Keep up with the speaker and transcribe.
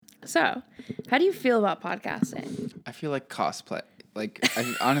So, how do you feel about podcasting? I feel like cosplay. Like,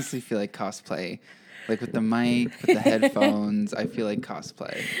 I honestly feel like cosplay. Like, with the mic, with the headphones, I feel like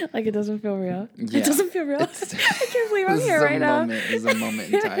cosplay. Like, it doesn't feel real? Yeah. It doesn't feel real? I can't believe I'm here right now. This is a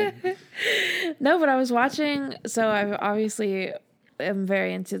moment in time. No, but I was watching, so I've obviously am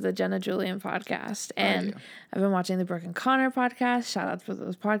very into the Jenna Julian podcast, and I've been watching the Brooke and Connor podcast. Shout out for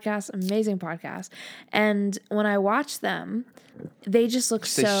those podcasts, amazing podcasts. And when I watch them, they just look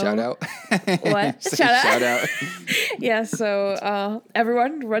so. Shout out. What? Shout out. Yeah. So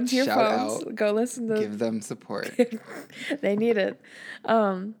everyone, run to your phones, go listen to. Give them support. They need it.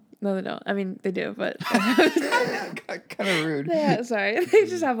 No, they don't. I mean, they do, but kind of rude. Yeah, sorry. They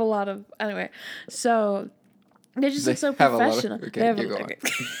just have a lot of anyway. So. They just look so professional.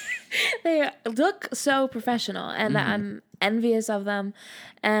 They look so professional, and I'm envious of them,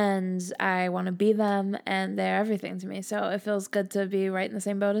 and I want to be them, and they're everything to me. So it feels good to be right in the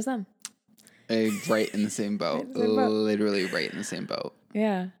same boat as them. Right in the same boat. Literally right in the same boat.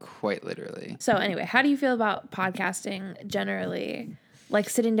 Yeah. Quite literally. So anyway, how do you feel about podcasting generally? Like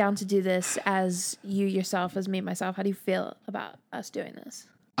sitting down to do this as you yourself, as me, myself. How do you feel about us doing this?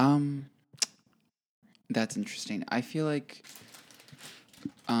 That's interesting. I feel like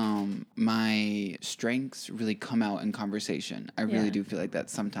my strengths really come out in conversation. I really do feel like that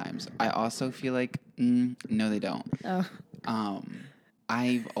sometimes. I also feel like, no, they don't. Oh.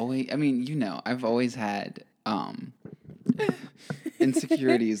 I've always had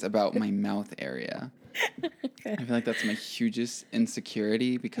insecurities about my mouth area. Okay. I feel like that's my hugest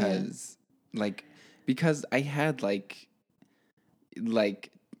insecurity because I had like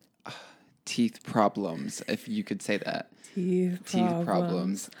teeth problems, if you could say that. Teeth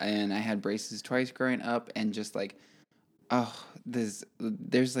problems. And I had braces twice growing up, and just like, there's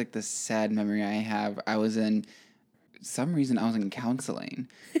like this sad memory I have. I was in counseling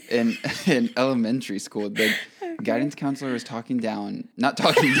in elementary school. The guidance counselor was not talking down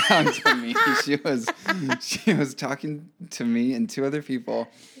to me. She was talking to me and two other people.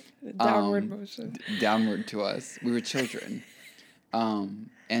 Downward motion. Downward to us. We were children.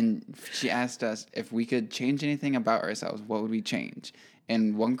 And she asked us if we could change anything about ourselves, what would we change?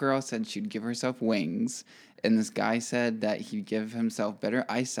 And one girl said she'd give herself wings, and this guy said that he'd give himself better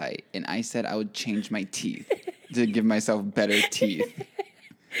eyesight, and I said I would change my teeth to give myself better teeth.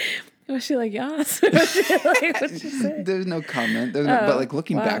 Was she like, yes? What'd she say? There's no comment. But like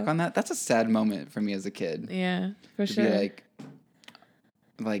looking back on that, that's a sad moment for me as a kid. Yeah, for to sure. Be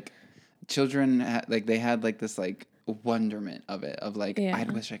like children, they had like this like wonderment of it, of like, I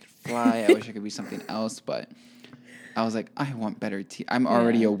wish I could fly, I wish I could be something else, but I was like, I want better teeth. I'm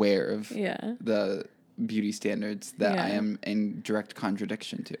already aware of the beauty standards that I am in direct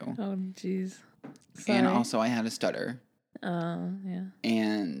contradiction to. Oh, jeez. And also I had a stutter. Oh, yeah.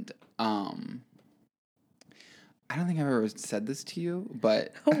 And I don't think I've ever said this to you,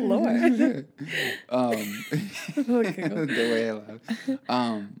 but oh Lord. The way I laugh.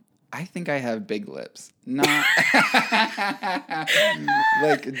 I think I have big lips. Not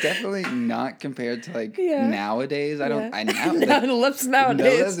like definitely not compared to like nowadays. I don't. I now lips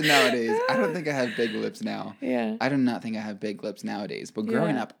nowadays. I don't think I have big lips now. Yeah. I do not think I have big lips nowadays. But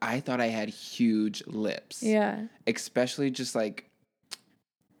growing up, I thought I had huge lips. Yeah. Especially just like.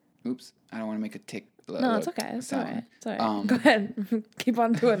 Oops! I don't want to make a tick. No, it's okay. It's all right. It's all right. Go ahead. Keep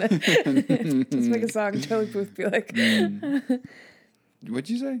on doing it. Just make a song. Charlie Puth be like.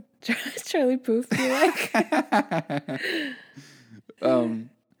 What'd you say? Charlie Puth be like?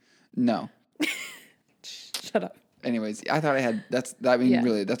 No. Shut up. Anyways, I thought I had.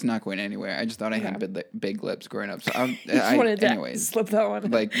 Really, that's not going anywhere. I just thought I had big lips growing up. So anyways, slip that one.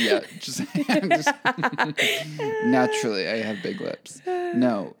 Like just naturally, I have big lips.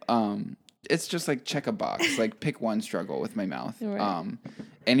 No, it's just like check a box. Like pick one struggle with my mouth. Right.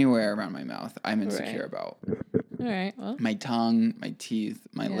 Anywhere around my mouth, I'm insecure about. All right. Well, my tongue, my teeth,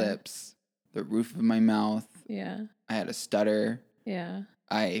 my lips, the roof of my mouth. Yeah. I had a stutter. Yeah.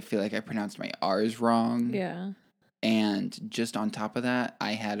 I feel like I pronounced my R's wrong. Yeah. And just on top of that,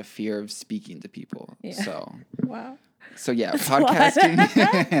 I had a fear of speaking to people. Yeah. So. Wow. So yeah, podcasting.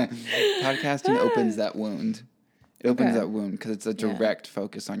 Podcasting opens that wound. It opens that wound because it's a direct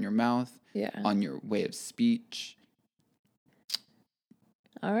focus on your mouth. Yeah. On your way of speech.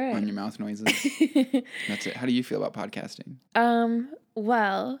 All right. On your mouth noises. That's it. How do you feel about podcasting?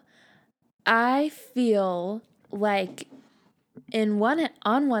 Well, I feel like on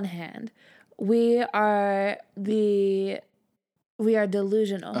one hand, we are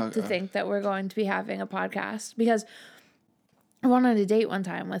delusional to think that we're going to be having a podcast, because I went on a date one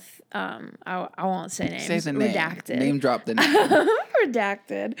time with I won't say names. Say the name. Redacted. Name drop the name.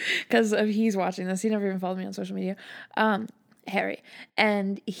 Redacted, because he's watching this. He never even followed me on social media. Harry,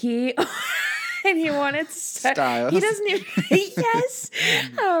 and he and he wanted to start, Styles. he doesn't even yes.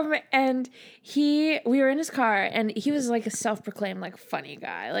 And we were in his car, and he was like a self-proclaimed like funny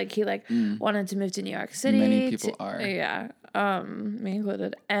guy. Like he wanted to move to New York City. Many people are. Yeah. Me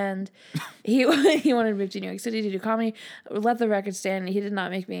included. And he wanted to move to New York City to do comedy. Let the record stand. He did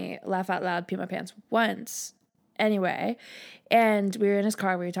not make me laugh out loud, pee my pants once. Anyway, and we were in his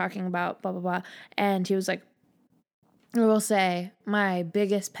car. We were talking about blah, blah, blah. And he was like, I will say my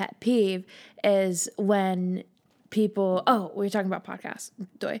biggest pet peeve is when people, we were talking about podcasts.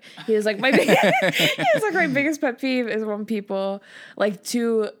 He was like, my biggest pet peeve is when people, like,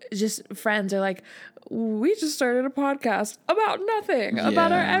 two just friends are like, we just started a podcast about nothing,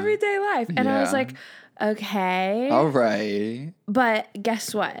 about our everyday life. And I was like, okay. All right. But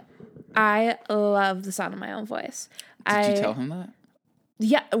guess what? I love the sound of my own voice. Did you tell him that?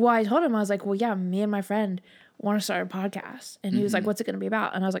 Yeah. Well, I told him, I was like, well, yeah, me and my friend want to start a podcast. And he was like, what's it going to be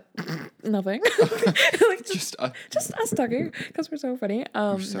about? And I was like, nothing. Like, just us talking, because we're so funny.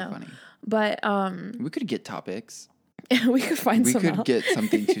 We're so funny. But we could get topics. we could find some. We could get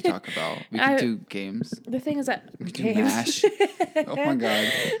something to talk about. We could do games. The thing is that we could do MASH. Oh my god.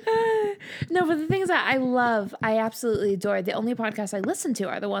 No, but the thing is that I absolutely adore. The only podcasts I listen to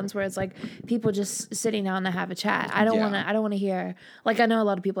are the ones where it's like people just sitting down to have a chat. I don't want to hear, like, I know a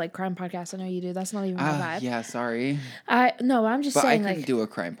lot of people like crime podcasts. I know you do. That's not even my vibe. Yeah, sorry. No, I'm just saying, I couldn't do a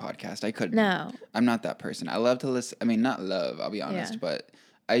crime podcast. I couldn't. No. I'm not that person. I love to listen. I mean, not love, I'll be honest, but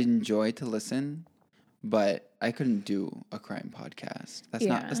I enjoy to listen. But I couldn't do a crime podcast.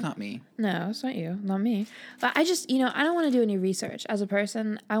 That's not me. No, it's not you, not me. But I just, I don't want to do any research as a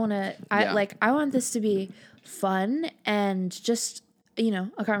person. I want this to be fun and just,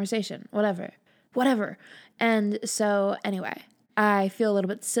 a conversation, whatever. And so anyway, I feel a little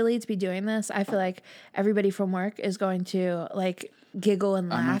bit silly to be doing this. I feel like everybody from work is going to like giggle and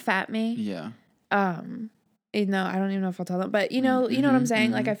laugh at me. Yeah. No, I don't even know if I'll tell them, but you know what I'm saying?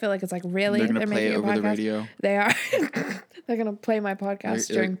 Mm-hmm. Like, I feel like it's like, really? They're making it over the radio? They are. They're going to play my podcast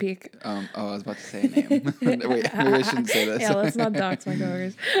during peak. I was about to say a name. Wait, maybe I shouldn't say this. Yeah, let's not dox my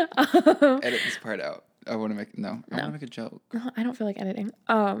coworkers. Edit this part out. I want to make, I want to make a joke. No, I don't feel like editing.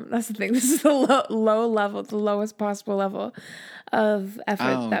 That's the thing. This is the low level, the lowest possible level of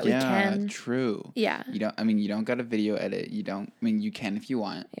effort that we can. True. Yeah. You don't got a video edit. You can if you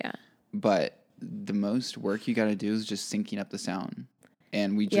want. Yeah. But the most work you got to do is just syncing up the sound.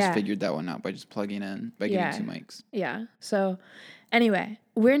 And we just figured that one out by just plugging in, by getting 2 mics. Yeah. So anyway,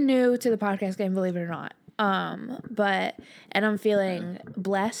 we're new to the podcast game, believe it or not. And I'm feeling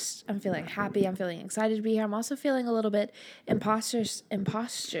blessed. I'm feeling happy. I'm feeling excited to be here. I'm also feeling a little bit imposture syndrome.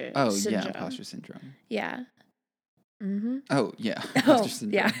 Yeah, imposture syndrome. Yeah. Mm-hmm. Oh, yeah. Imposter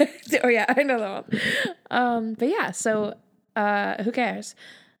syndrome. Yeah. Oh, yeah. I know that one. But yeah, so who cares?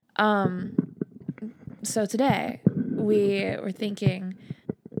 So today we were thinking.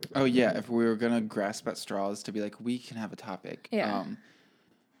 Oh yeah, if we were gonna grasp at straws to be like, we can have a topic. Yeah.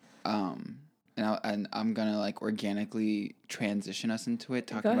 And I'm gonna like organically transition us into it,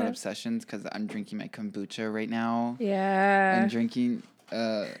 talking about obsessions, because I'm drinking my kombucha right now. Yeah. I'm drinking.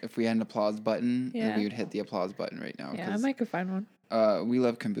 If we had an applause button, we would hit the applause button right now. Yeah, I might go find one. We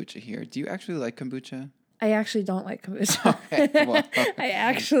love kombucha here. Do you actually like kombucha? I actually don't like kombucha. Okay, well, I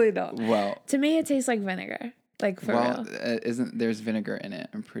actually don't. Well, to me, it tastes like vinegar. Like, for real. There's vinegar in it?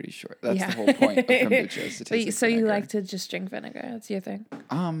 I'm pretty sure. That's the whole point of kombucha, is to taste like so vinegar. You like to just drink vinegar? That's your thing?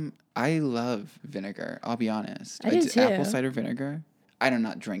 I love vinegar. I'll be honest. I do too. Apple cider vinegar. I do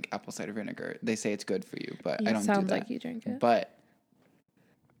not drink apple cider vinegar. They say it's good for you, but I don't do that. Sounds like you drink it. But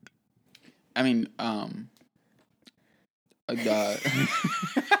I mean, no,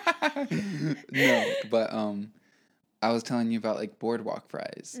 but I was telling you about like boardwalk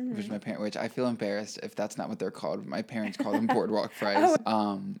fries, which I feel embarrassed if that's not what they're called. My parents call them boardwalk fries.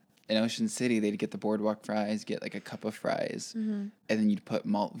 In Ocean City, they'd get the boardwalk fries, get like a cup of fries, and then you'd put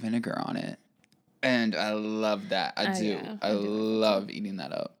malt vinegar on it. And I love that. I do. Yeah, I love eating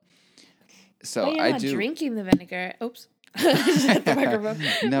that up. So well, you're not drinking the vinegar. Oops. Just hit the microphone.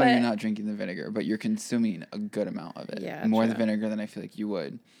 No, you're not drinking the vinegar, but you're consuming a good amount of it. Yeah, more the vinegar than I feel like you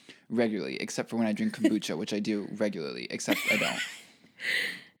would regularly, except for when I drink kombucha, which I do regularly, except I don't.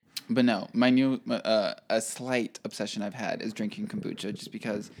 But no, a slight obsession I've had is drinking kombucha, just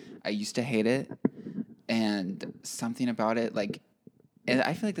because I used to hate it, and something about it, like, and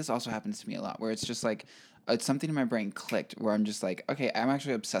I feel like this also happens to me a lot, where it's just like, something in my brain clicked where I'm just like, okay, I'm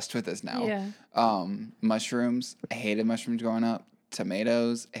actually obsessed with this now. Yeah. Mushrooms. I hated mushrooms growing up.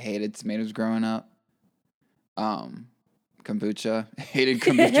 Tomatoes. I hated tomatoes growing up. Kombucha. I hated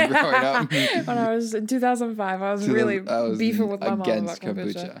kombucha growing up. When I was in 2005, I was really beefing with my mom about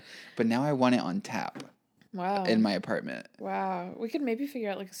kombucha. But now I want it on tap. Wow. In my apartment. Wow. We could maybe figure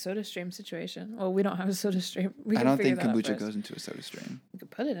out like a soda stream situation. Well, we don't have a soda stream. I don't think kombucha goes into a soda stream. We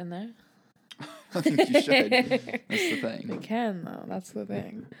could put it in there. I think you should. That's the thing. We can though. That's the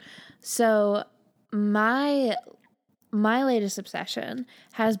thing. So my latest obsession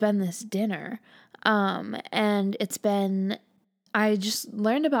has been this dinner. And it's been, I just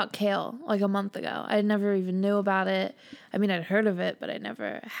learned about kale like a month ago. I never even knew about it. I mean, I'd heard of it, but I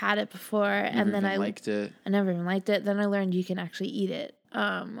never had it before. And then I liked it. I never even liked it. Then I learned you can actually eat it.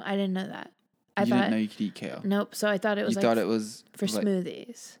 I didn't know that. I didn't know you could eat kale. Nope. So I thought it was thought it was for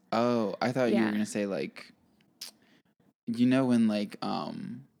smoothies. Oh, I thought you were gonna say like, when like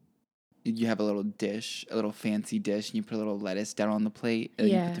you have a little dish, a little fancy dish, and you put a little lettuce down on the plate, and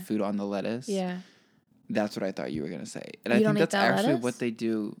you put the food on the lettuce. Yeah. That's what I thought you were gonna say, and I think that's actually what they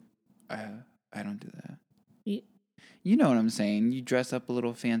do. I don't do that. You know what I'm saying? You dress up a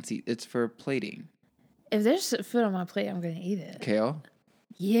little fancy. It's for plating. If there's food on my plate, I'm gonna eat it. Kale.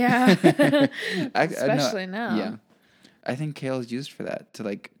 Yeah. Especially now. Yeah. I think kale is used for that, to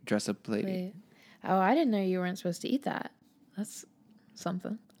like dress up plating. Oh, I didn't know you weren't supposed to eat that. That's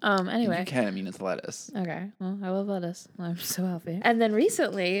something. Anyway. You can. I mean, it's lettuce. Okay. Well, I love lettuce. I'm so healthy. And then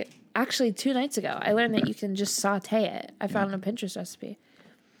recently, actually 2 nights ago, I learned that you can just saute it. I found a Pinterest recipe.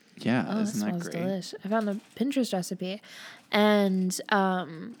 Yeah, isn't that great? Delish. I found a Pinterest recipe, and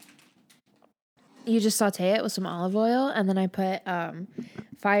you just saute it with some olive oil, and then I put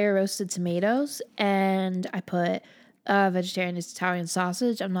fire roasted tomatoes, and I put vegetarian Italian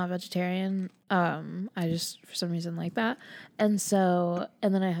sausage. I'm not vegetarian. I just for some reason like that, and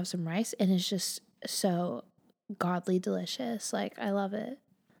then I have some rice, and it's just so godly delicious. Like I love it.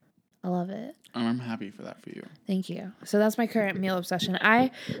 I love it. I'm happy for that for you. Thank you. So that's my current meal obsession.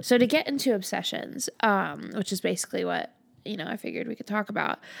 So to get into obsessions, which is basically what, I figured we could talk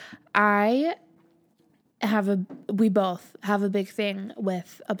about. We both have a big thing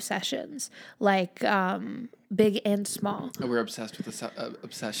with obsessions, like big and small. We're obsessed with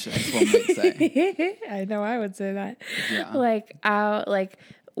obsessions, one might say. I know I would say that. Yeah.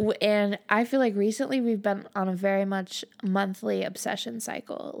 And I feel like recently we've been on a very much monthly obsession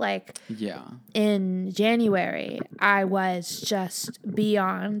cycle. In January, I was just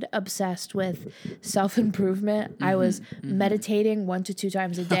beyond obsessed with self-improvement. I was meditating 1 to 2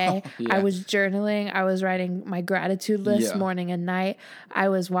 times a day. I was journaling. I was writing my gratitude list morning and night. I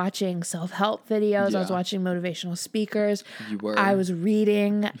was watching self-help videos. I was watching motivational speakers. You were. I was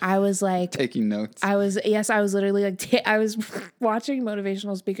reading. I was like taking notes. I was literally like I was watching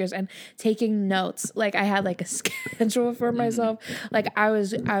motivational speakers and taking notes. Like I had like a schedule for myself. Like I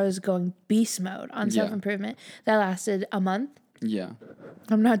was going beast mode on self-improvement. That lasted a month. Yeah.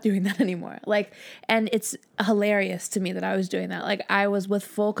 I'm not doing that anymore. And it's hilarious to me that I was doing that. Like I was with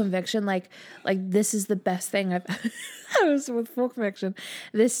full conviction, like this is the best thing I was with full conviction.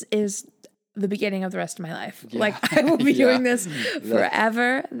 This is the beginning of the rest of my life. Yeah. Like I will be doing this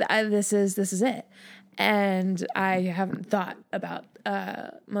forever. This is it. And I haven't thought about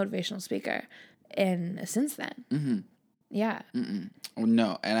motivational speaker since then. Mm-hmm. Yeah. Oh,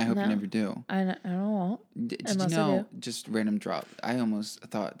 no, and I hope you never do. I don't know. Did you know, just random drop, I almost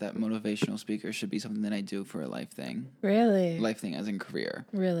thought that motivational speaker should be something that I do for a life thing. Really? Life thing as in career.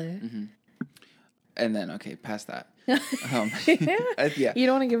 Really? Mm-hmm. And then, okay, past that. Yeah. You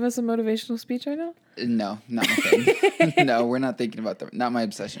don't want to give us a motivational speech right now? No, not my thing. No, we're not thinking about that. Not my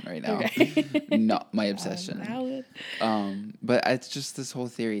obsession right now. Okay. Not my obsession. But it's just this whole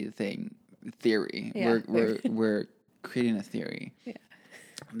theory thing. Yeah, we're creating a theory. Yeah.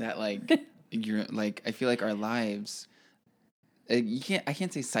 That you're I feel like our lives. I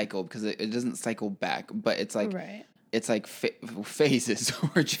can't say cycle because it doesn't cycle back, but it's like. Right. It's like phases.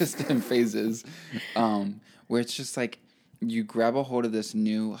 We're just in phases where it's just like you grab a hold of this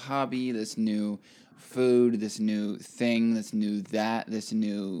new hobby, this new food, this new thing, this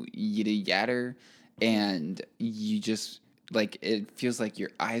new yada yada, and you just it feels like your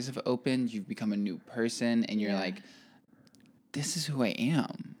eyes have opened. You've become a new person, and you're like, this is who I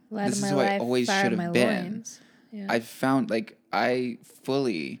am. This is who I always should have been. Yeah. I found I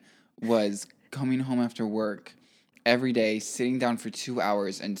fully was coming home after work every day, sitting down for 2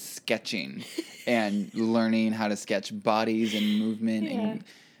 hours and sketching and learning how to sketch bodies and movement. Yeah. And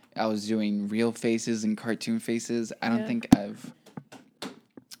I was doing real faces and cartoon faces. I don't think I've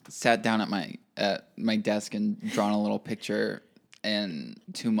sat down at my at my desk and drawn a little picture in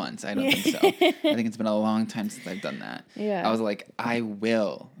 2 months. I don't think so. I think it's been a long time since I've done that. Yeah. I was like, I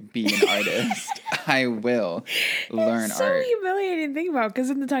will be an artist. I will learn it's so art. humiliating to think about,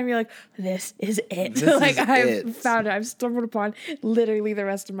 because in the time you're like, this is it. This like, is I've it. found it. I've stumbled upon literally the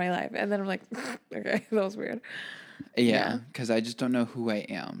rest of my life. And then I'm like, okay, that was weird. Yeah, because I just don't know who I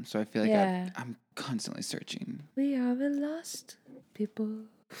am. So I feel like Yeah. I'm constantly searching. We are the lost people.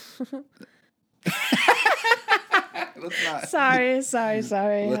 Let's not. Sorry.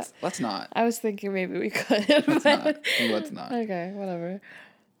 Let's not. I was thinking maybe we could. Let's not. Let's not. Okay, whatever.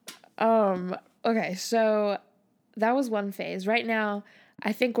 Okay, so that was one phase. Right now,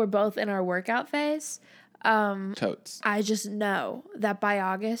 I think we're both in our workout phase. Totes. I just know that by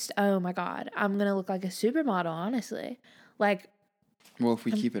August, oh my God, I'm gonna look like a supermodel, honestly. Like, well, if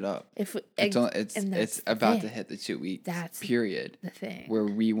we keep it up, it's about to hit the 2 weeks period. The thing where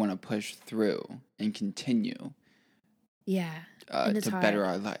we want to push through and continue. Yeah. To better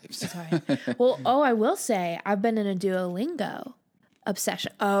our lives. It's hard. Well, I will say I've been in a Duolingo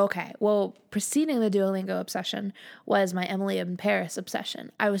obsession. Oh, okay. Well, preceding the Duolingo obsession was my Emily in Paris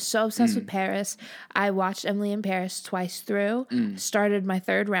obsession. I was so obsessed with Paris. I watched Emily in Paris twice through, started my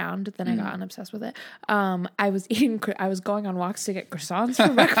 3rd round, then I got unobsessed with it. I was going on walks to get croissants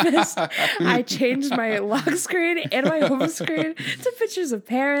for breakfast. I changed my lock screen and my home screen to pictures of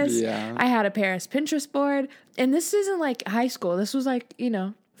Paris. Yeah. I had a Paris Pinterest board, and this isn't like high school. This was like,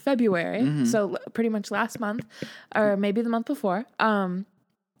 February, so pretty much last month, or maybe the month before.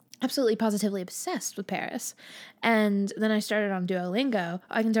 Absolutely positively obsessed with Paris. And then I started on Duolingo.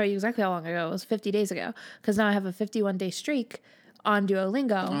 I can tell you exactly how long ago. It was 50 days ago, because now I have a 51-day streak on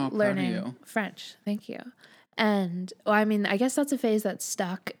Duolingo learning French. Thank you. And I guess that's a phase that's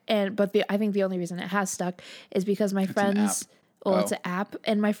stuck. But I think the only reason it has stuck is because my friends. It's an app,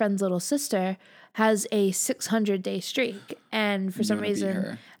 and my friend's little sister has a 600-day streak, and for some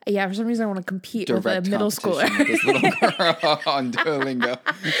reason, I want to compete with a middle schooler. With this little girl on Duolingo.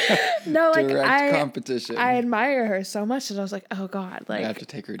 No, like direct competition. I admire her so much, and I was like, oh God, like I have to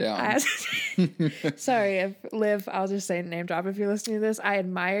take her down. Sorry, if Liv, I'll just say name drop if you're listening to this. I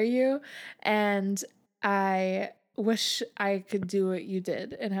admire you, and I wish I could do what you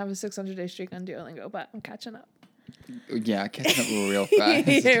did and have a 600-day streak on Duolingo, but I'm catching up. Yeah, catching up real fast.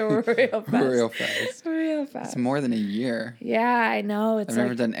 Real fast. It's more than a year. Yeah, I know. I've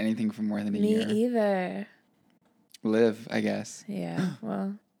never done anything for more than a year. Me either. Live, I guess. Yeah,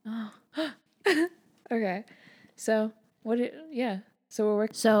 well. Okay. So, so we're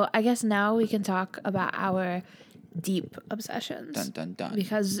working. So, I guess now we can talk about our deep obsessions. Dun, dun, dun.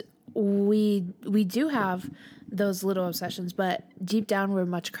 Because we do have those little obsessions, but deep down we're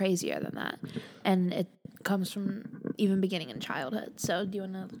much crazier than that. And it comes from even beginning in childhood. So do you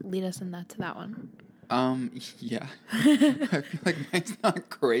want to lead us to that one? Yeah. I feel like mine's not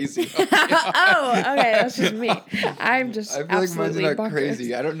crazy. Oh, okay, that's just me. I feel like mine's not bonkers.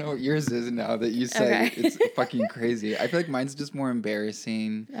 Crazy. I don't know what yours is now that you say it's fucking crazy. I feel like mine's just more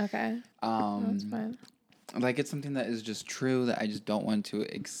embarrassing. Okay. That's fine. Like it's something that is just true that I just don't want to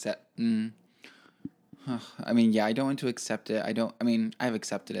accept. I mean, yeah, I don't want to accept it. I've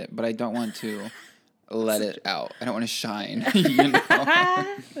accepted it, but I don't want to let it out. I don't want to shine,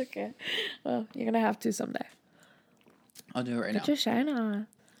 Okay. Well, you're going to have to someday. I'll do it right now. Put your shine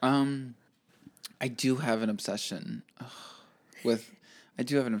on. I do have an obsession with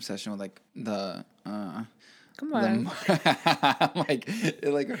like the... Come on. Like,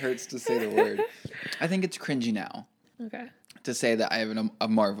 it like hurts to say the word. I think it's cringy now. Okay. To say that I have a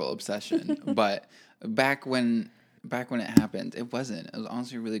Marvel obsession, but back when it happened, it wasn't. It was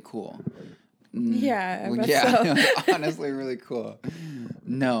honestly really cool. Yeah, so. It was honestly really cool.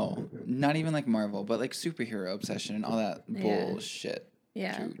 No, not even like Marvel, but like superhero obsession and all that bullshit.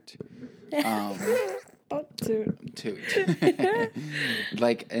 Yeah. Toot.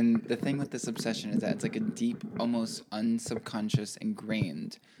 Like, and the thing with this obsession is that it's like a deep, almost unsubconscious,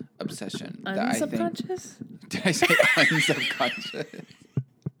 ingrained obsession. Unsubconscious? Did I say unsubconscious?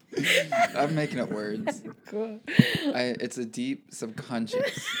 I'm making up words. Cool. It's a deep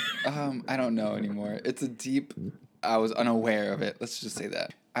subconscious. I don't know anymore. I was unaware of it. Let's just say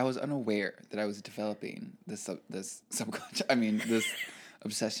that. I was unaware that I was developing this subconscious. This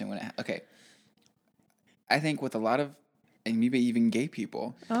obsession okay. I think with a lot of, and maybe even gay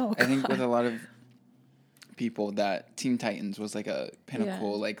people. Oh, God. I think with a lot of people that Teen Titans was like a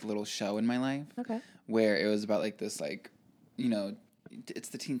pinnacle, like little show in my life. Okay. Where it was about like this, like, it's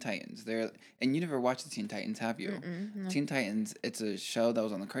the Teen Titans. And you never watched the Teen Titans, have you? No. Teen Titans, it's a show that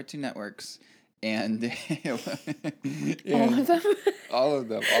was on the Cartoon Networks, and All of them? all of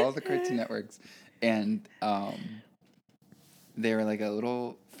them, all of the Cartoon Networks, and they were like a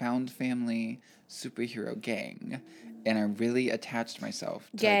little found family superhero gang, and I really attached myself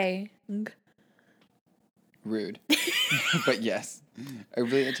to Gay. rude. But yes, I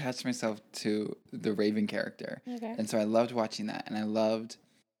really attached myself to the Raven character. Okay. And so I loved watching that, and I loved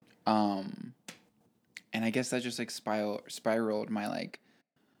and I guess that just like spiraled my like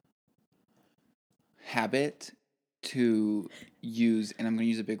habit to use, and I'm going to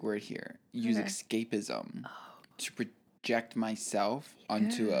use a big word here, use escapism to project myself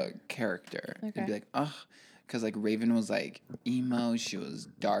onto a character and be like, oh, because like Raven was like emo, she was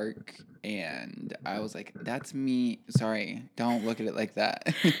dark, and I was like, that's me. Sorry, don't look at it like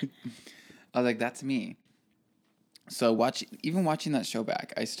that. I was like, that's me. So even watching that show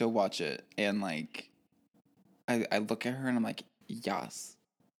back, I still watch it, and like I look at her and I'm like, yas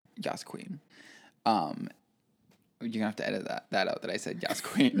queen. You're gonna have to edit that out that I said yas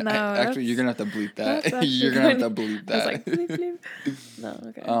queen. No, actually, you're gonna have to bleep that. You're gonna have to bleep that. I was like, bleep, bleep. No,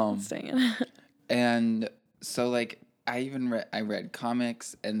 okay. I'm staying in. And so like I read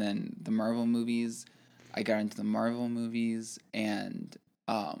comics, and then the Marvel movies. I got into the Marvel movies, and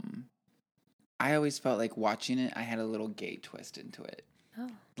I always felt like watching it, I had a little gay twist into it. Oh.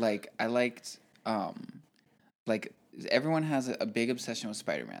 Like I liked like everyone has a big obsession with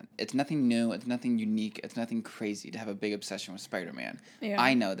Spider-Man. It's nothing new. It's nothing unique. It's nothing crazy to have a big obsession with Spider-Man. Yeah.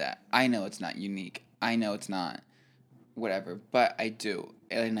 I know that. I know it's not unique. I know it's not whatever, but I do,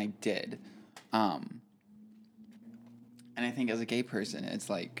 and I did. And I think as a gay person, it's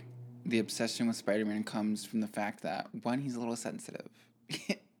like the obsession with Spider-Man comes from the fact that, one, he's a little sensitive.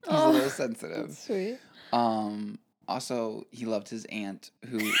 He's a little sensitive. That's sweet. Also, he loved his aunt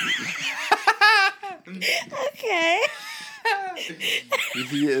who... Okay.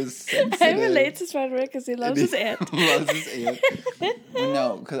 He is sensitive. I relate to Spider-Man because he loves his aunt. Loves his aunt.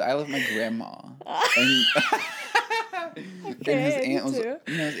 No, because I love my grandma. And, okay, and his aunt was,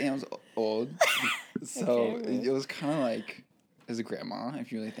 his aunt was old, so it was kind of like his grandma.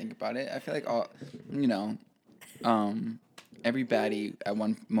 If you really think about it, I feel like every baddie at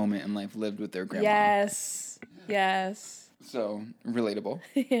one moment in life lived with their grandma. Yes. So relatable.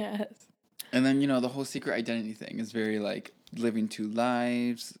 Yes. And then, the whole secret identity thing is very, like, living two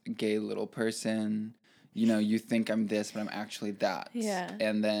lives, gay little person. You think I'm this, but I'm actually that. Yeah.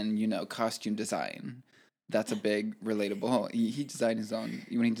 And then, costume design. That's a big relatable. He designed his own.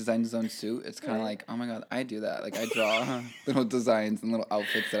 When he designed his own suit, it's kind of like, oh, my God, I do that. Like, I draw little designs and little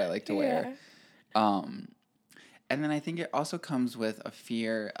outfits that I like to wear. And then I think it also comes with a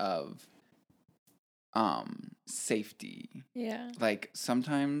fear of safety. Yeah. Like,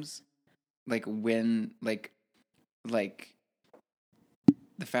 sometimes... Like when the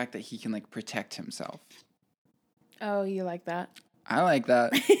fact that he can like protect himself. Oh, you like that? I like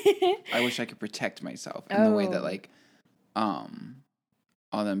that. I wish I could protect myself in the way that like all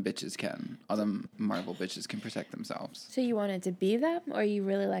them Marvel bitches can protect themselves. So you wanted to be them, or you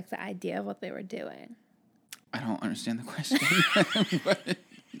really like the idea of what they were doing? I don't understand the question.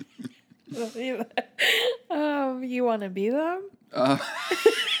 You want to be them?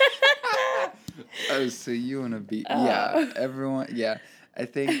 Oh, so you want to be... Yeah, everyone... Yeah, I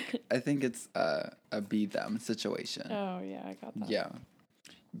think it's a be them situation. Oh, yeah, I got that. Yeah.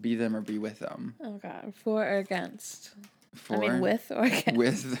 Be them or be with them. Oh, God. For or against? With or against?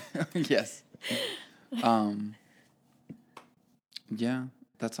 With. Yes. Yeah,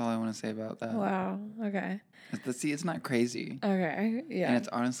 that's all I want to say about that. Wow, okay. See, it's not crazy. Okay, yeah. And it's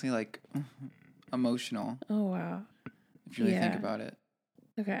honestly, like, emotional. Oh, wow. If you really think about it.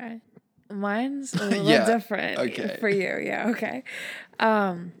 Okay. Mine's a little different for you. Yeah, okay.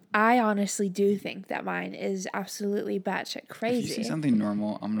 I honestly do think that mine is absolutely batshit crazy. If you see something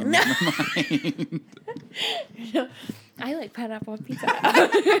normal, I'm going to lose my mind. I like pineapple on pizza.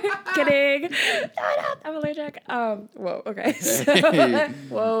 Kidding. I'm allergic. Whoa, okay. So,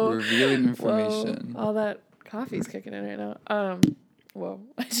 whoa. Revealing information. Whoa, all that coffee's kicking in right now. Whoa,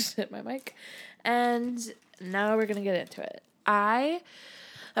 I just hit my mic. And now we're going to get into it.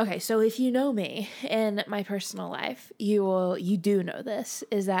 Okay, so if you know me in my personal life, you do know this,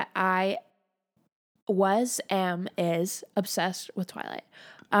 is that I is obsessed with Twilight.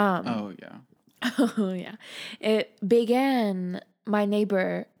 Oh, yeah. Oh, yeah. It began, my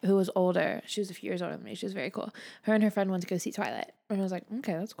neighbor who was older, she was a few years older than me, she was very cool. Her and her friend went to go see Twilight. And I was like,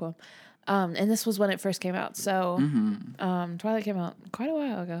 okay, that's cool. And this was when it first came out. So Twilight came out quite a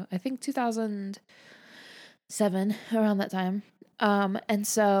while ago. I think 2007, around that time. And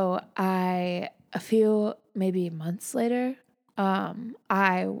so a few maybe months later,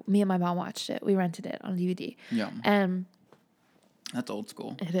 me and my mom watched it. We rented it on DVD. Yeah. And that's old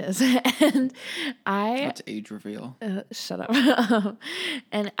school. It is. And That's age reveal. Shut up.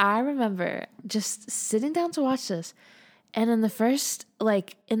 And I remember just sitting down to watch this. And in the first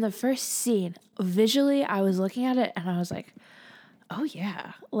scene, visually, I was looking at it and I was like, oh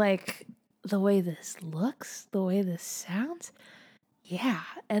yeah, like the way this looks, the way this sounds. Yeah.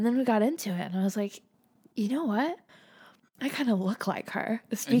 And then we got into it and I was like, you know what? I kind of look like her.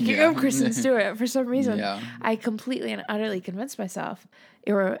 Speaking of Kristen Stewart, for some reason, I completely and utterly convinced myself,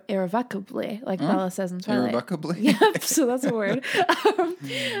 irrevocably, like Bella says in Twilight. Irrevocably? Yep, so that's a word.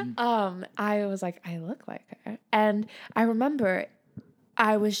 I was like, I look like her. And I remember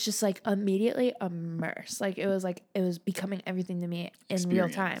I was just like immediately immersed. Like it was becoming everything to me in real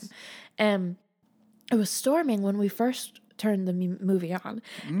time. And it was storming when we first turned the movie on,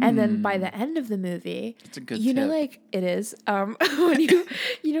 and then by the end of the movie, it's a good you know, tip. like it is when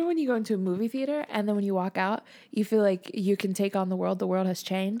you go into a movie theater and then when you walk out, you feel like you can take on the world has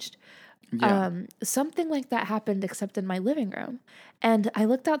changed. Something like that happened, except in my living room. And I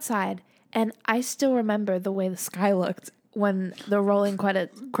looked outside, and I still remember the way the sky looked when the rolling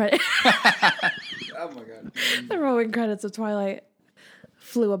credit oh my god, the rolling credits of Twilight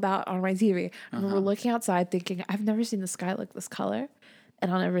flew about on my TV. I remember looking outside thinking, I've never seen the sky look this color, and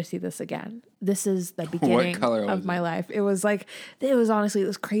I'll never see this again. This is the beginning of my life. It was honestly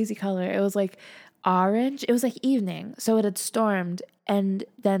this crazy color. It was like orange. It was like evening. So it had stormed, and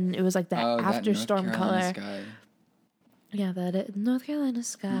then it was like that after storm color. Sky. Yeah, that North Carolina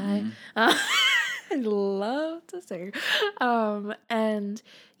sky. I love to sing. And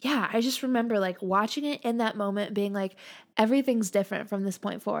yeah, I just remember like watching it in that moment being like, everything's different from this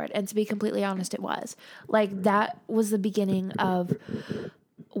point forward. And to be completely honest, it was. Like that was the beginning of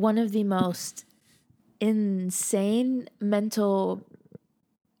one of the most insane mental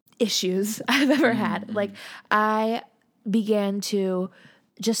issues I've ever had. Like I began to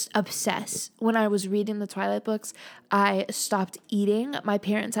just obsess. When I was reading the Twilight books, I stopped eating. My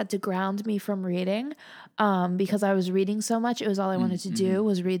parents had to ground me from reading because I was reading so much. It was all I wanted to do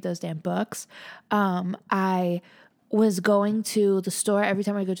was read those damn books. I was going to the store. Every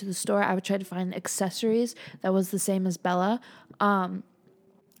time I go to the store, I would try to find accessories that was the same as Bella. I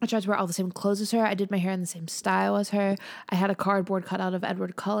tried to wear all the same clothes as her. I did my hair in the same style as her. I had a cardboard cutout of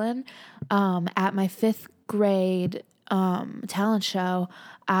Edward Cullen. At my 5th grade talent show,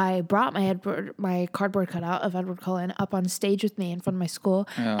 I brought my cardboard cutout of Edward Cullen up on stage with me in front of my school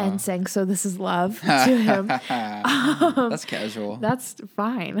and sang "So This Is Love" to him. That's casual. That's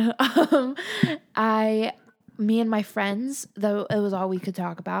fine. Me and my friends, though, it was all we could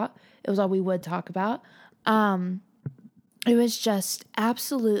talk about. It was all we would talk about. It was just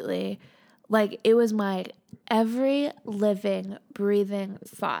absolutely like it was my every living, breathing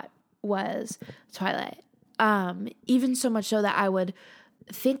thought was Twilight. Even so much so that I would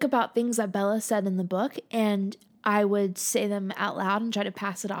think about things that Bella said in the book and I would say them out loud and try to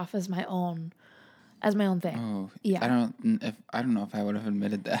pass it off as my own thing. Oh, yeah. I don't know if I would have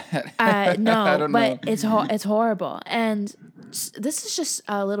admitted that. No, but it's horrible. And this is just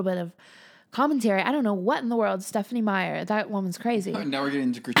a little bit of commentary. I don't know what in the world Stephenie Meyer, that woman's crazy. Oh, now we're getting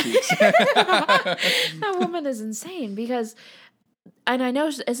into critiques. That woman is insane because, and I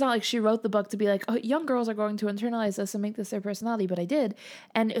know it's not like she wrote the book to be like, oh, young girls are going to internalize this and make this their personality, but I did.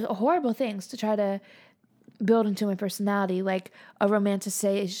 And horrible things to try to build into my personality, like a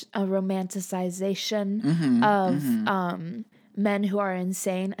romanticization of men who are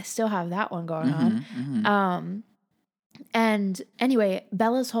insane. I still have that one going on. And anyway,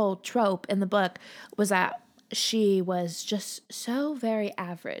 Bella's whole trope in the book was that she was just so very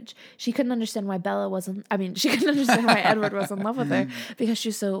average. She couldn't understand why she couldn't understand why Edward was in love with her because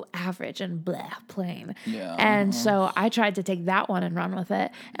she's so average and plain. Yeah. And so I tried to take that one and run with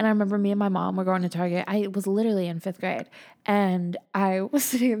it. And I remember me and my mom were going to Target. I was literally in 5th grade. And I was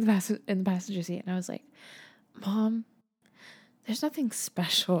sitting in the passenger seat and I was like, Mom, there's nothing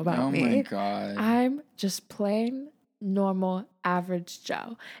special about me. Oh my God. I'm just plain normal average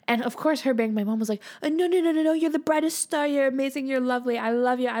Joe. And of course her being my mom was like, no, you're the brightest star, you're amazing, you're lovely, I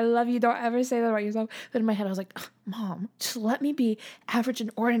love you, don't ever say that about yourself. But in my head I was like, Mom, just let me be average and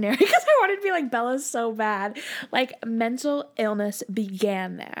ordinary because I wanted to be like Bella so bad. Like mental illness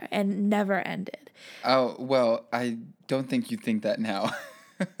began there and never ended. Oh, well, I don't think you think that now.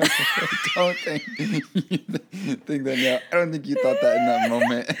 I don't think you think that now. I don't think you thought that in that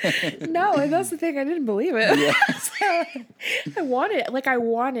moment. No, and that's the thing. I didn't believe it. Yeah. So I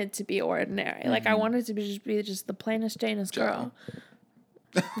wanted to be ordinary. Like I wanted to be just the plainest, Janest girl.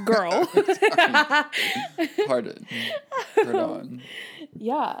 girl. Pardon. Pardon.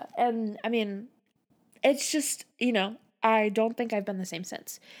 Yeah, and I mean, it's just, I don't think I've been the same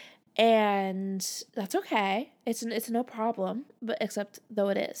since. And that's okay. It's no problem, but except though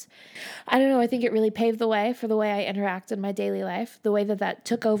it is. I don't know, I think it really paved the way for the way I interact in my daily life, the way that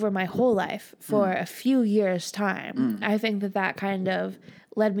took over my whole life for a few years' time. I think that kind of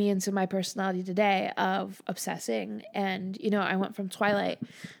led me into my personality today of obsessing. And, I went from Twilight,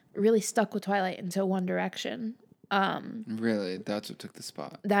 really stuck with Twilight, into One Direction. Really? That's what took the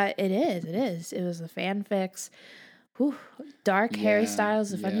spot. That it is. It was the fanfics. Whew, dark Harry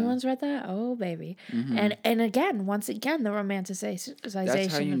Styles, if anyone's read that, oh baby. And again, once again, the romanticization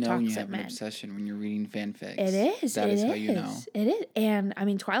That's how you of know toxic you have men. an obsession, when you're reading fanfics. It is. That is how you know. It is. And I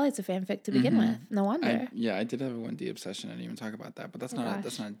mean, Twilight's a fanfic to begin with. No wonder. I did have a 1D obsession. I didn't even talk about that, but that's not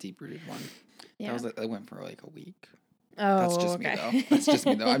a deep rooted one. Yeah. That went for like a week. Oh, that's just me though. That's just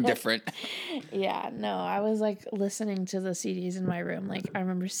me though. I'm different. Yeah, no, I was like listening to the CDs in my room. Like I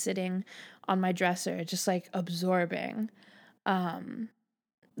remember sitting on my dresser, just like absorbing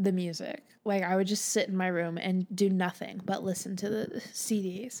the music. Like I would just sit in my room and do nothing but listen to the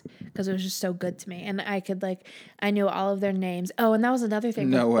CDs because it was just so good to me. And I knew all of their names. Oh, and that was another thing.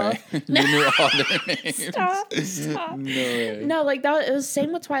 No way. You knew all their names. Stop. No way. No, like that. It was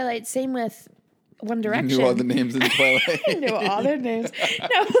same with Twilight. Same with One Direction. You knew all the names in Twilight. I knew all their names.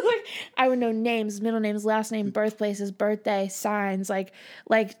 No, like I would know names, middle names, last name, birthplaces, birthday, signs, like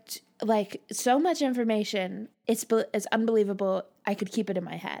so much information. It's unbelievable. I could keep it in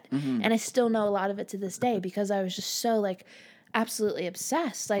my head, and I still know a lot of it to this day because I was just so like absolutely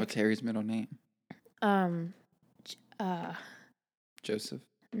obsessed. Like, what's Harry's middle name? Joseph.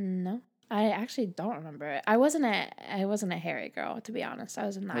 No, I actually don't remember it. I wasn't a Harry girl, to be honest. I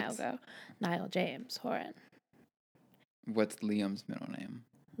was a Niall girl. Niall James Horan. What's Liam's middle name?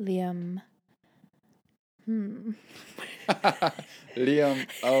 Liam. Liam.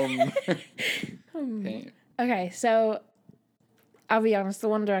 Okay, so I'll be honest. The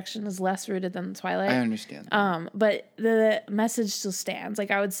One Direction is less rooted than Twilight. I understand. But the message still stands.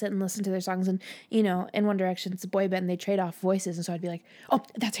 Like I would sit and listen to their songs, and in One Direction, it's a boy band. They trade off voices, and so I'd be like, "Oh,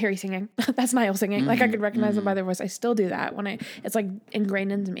 that's Harry singing. That's Niall singing." Like I could recognize them by their voice. I still do that it's like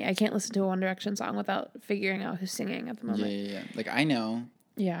ingrained into me. I can't listen to a One Direction song without figuring out who's singing at the moment. Yeah. Like I know.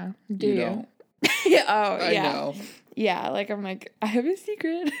 Yeah. Do you? Don't. Yeah. Oh, yeah. I know. Yeah, like I'm like, I have a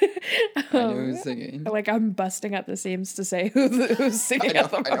secret. I know who's singing. Like I'm busting at the seams to say who's singing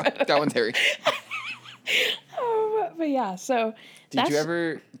at the moment. That one's Harry. But yeah, so did you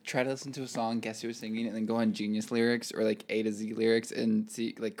ever try to listen to a song, guess who was singing, and then go on Genius Lyrics or like A to Z Lyrics and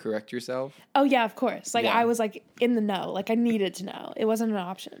see correct yourself? Oh yeah, of course. Like I was like in the know. Like I needed to know. It wasn't an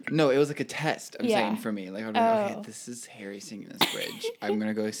option. No, it was like a test. I'm saying for me, like I'd be like, okay, this is Harry singing this bridge. I'm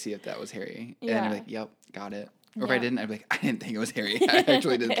gonna go see if that was Harry, and I'd be like, yep, got it. Or if I didn't, I'd be like, I didn't think it was Harry. I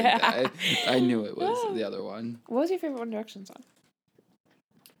actually didn't think that. I knew it was the other one. What was your favorite One Direction song?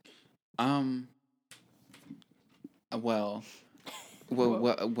 Well, now we're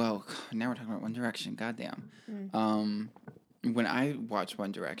talking about One Direction. Goddamn. When I watched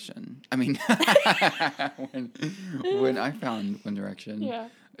One Direction, I mean, when I found One Direction,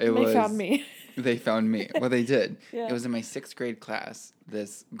 they found me. They found me. Well, they did. Yeah. It was in my 6th grade class.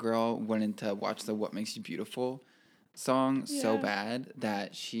 This girl wanted to watch the "What Makes You Beautiful" song so bad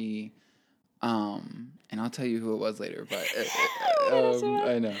that she, and I'll tell you who it was later, but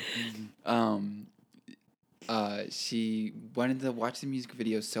I know. She wanted to watch the music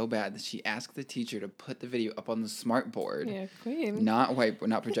video so bad that she asked the teacher to put the video up on the smart board. Yeah, queen. Not whiteboard,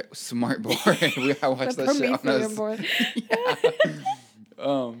 not project, smart board. I watched that shit on a board.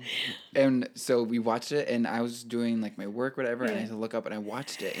 And so we watched it, and I was doing like my work, whatever, and I had to look up, and I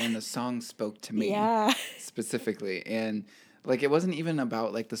watched it, and the song spoke to me specifically, and like it wasn't even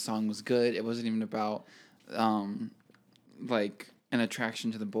about like the song was good. It wasn't even about like an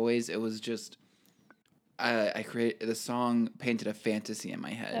attraction to the boys. It was just I created the song, painted a fantasy in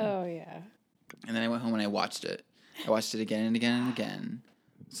my head. Oh yeah. And then I went home and I watched it. I watched it again and again and again.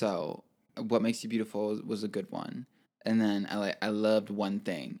 So, What Makes You Beautiful was a good one. And then I loved One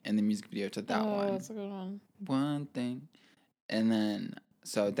Thing, and the music video to that one. Oh, that's a good one. One Thing. And then,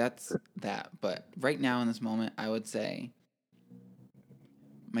 so that's that. But right now in this moment, I would say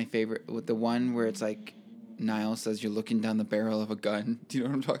my favorite, with the one where it's like Niall says you're looking down the barrel of a gun. Do you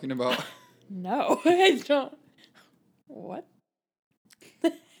know what I'm talking about? No, I don't. What?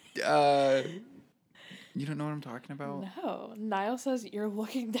 You don't know what I'm talking about? No. Niall says you're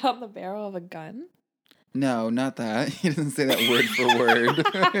looking down the barrel of a gun? No, not that. He doesn't say that word for word.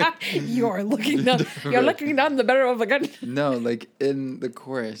 You're looking down the barrel of a gun. No, like in the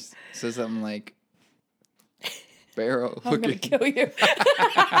chorus, it says something like, barrel. I'm gonna kill you.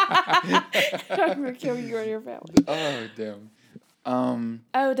 I'm gonna kill you and your family. Oh, damn.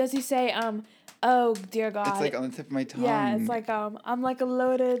 Oh, does he say, oh, dear God. It's like on the tip of my tongue. Yeah, it's like, I'm like a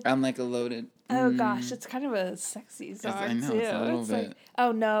loaded. I'm like a loaded. Oh, gosh, it's kind of a sexy song, I know, too. it's a little bit. Like,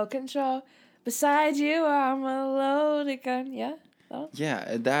 oh, no control. Beside you, I'm a loaded gun. Yeah? Oh.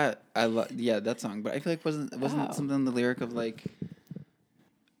 Yeah, that, I love, that song. But I feel like wasn't something in the lyric of, like,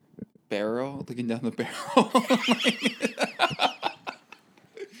 barrel? Looking down the barrel?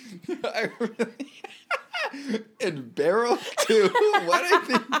 I really... And barrel, too? What I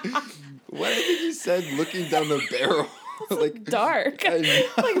think you said looking down the barrel? Like dark.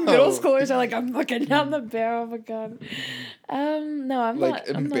 Like middle schoolers are like, I'm looking down the barrel of a gun. No, I'm like,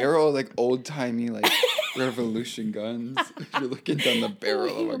 not. Like barrel, like old timey, like revolution guns. You're looking down the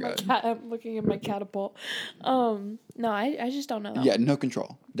barrel of a gun. I'm looking at my catapult. No, I just don't know that. Yeah, no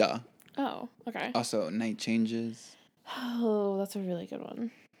control. Duh. Oh, okay. Also, Night Changes. Oh, that's a really good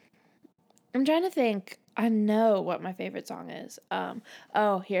one. I'm trying to think. I know what my favorite song is.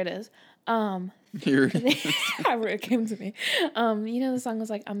 Oh, here it is. Here it is. It came to me. You know the song was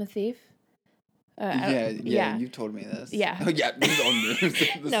like, I'm a thief? Yeah, you told me this. Yeah. Oh, yeah, this is old news. This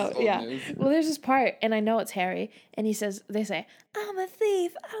is old news. Well, there's this part, and I know it's Harry, and they say, I'm a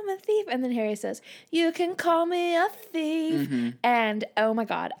thief, and then Harry says, you can call me a thief, and oh my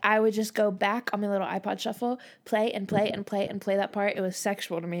God, I would just go back on my little iPod shuffle, play and play and play and play that part. It was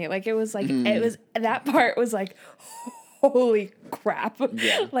sexual to me. Like, it was like, that part was like, holy crap.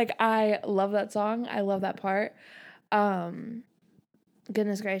 Yeah. Like, I love that song. I love that part.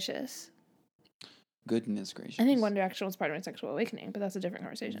 Goodness gracious. Goodness gracious. I think One Direction was part of my sexual awakening, but that's a different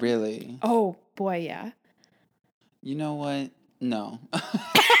conversation. Really? Oh, boy, yeah. You know what? No.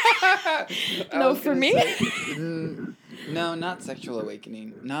 No, for me? No, not sexual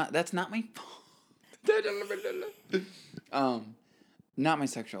awakening. That's not my not my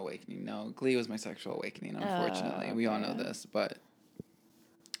sexual awakening. No, Glee was my sexual awakening, unfortunately. Okay. We all know this, but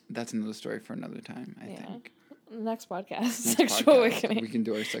that's another story for another time, I think. Next podcast, sexual awakening. We can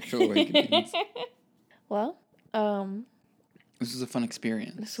do our sexual awakenings. Well, this was a fun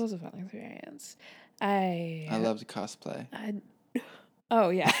experience. This was a fun experience. I loved cosplay. Oh,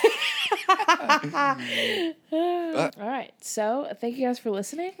 yeah. All right. So, thank you guys for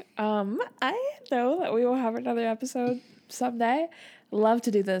listening. I know that we will have another episode someday. Love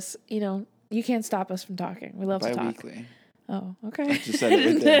to do this. You know, you can't stop us from talking. We love to talk. Bi-weekly. Oh, okay. I just said it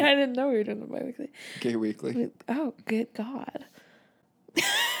right there. I didn't know we were doing it bi-weekly. Gay weekly. Oh, good God.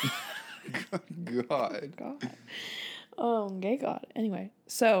 God. Oh, gay God. Anyway,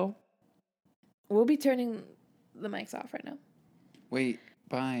 so we'll be turning the mics off right now. Wait,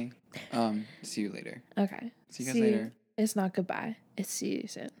 bye. See you later. Okay. See you guys later. It's not goodbye. It's see you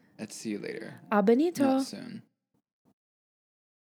soon. Let's see you later. A bonito. Not soon.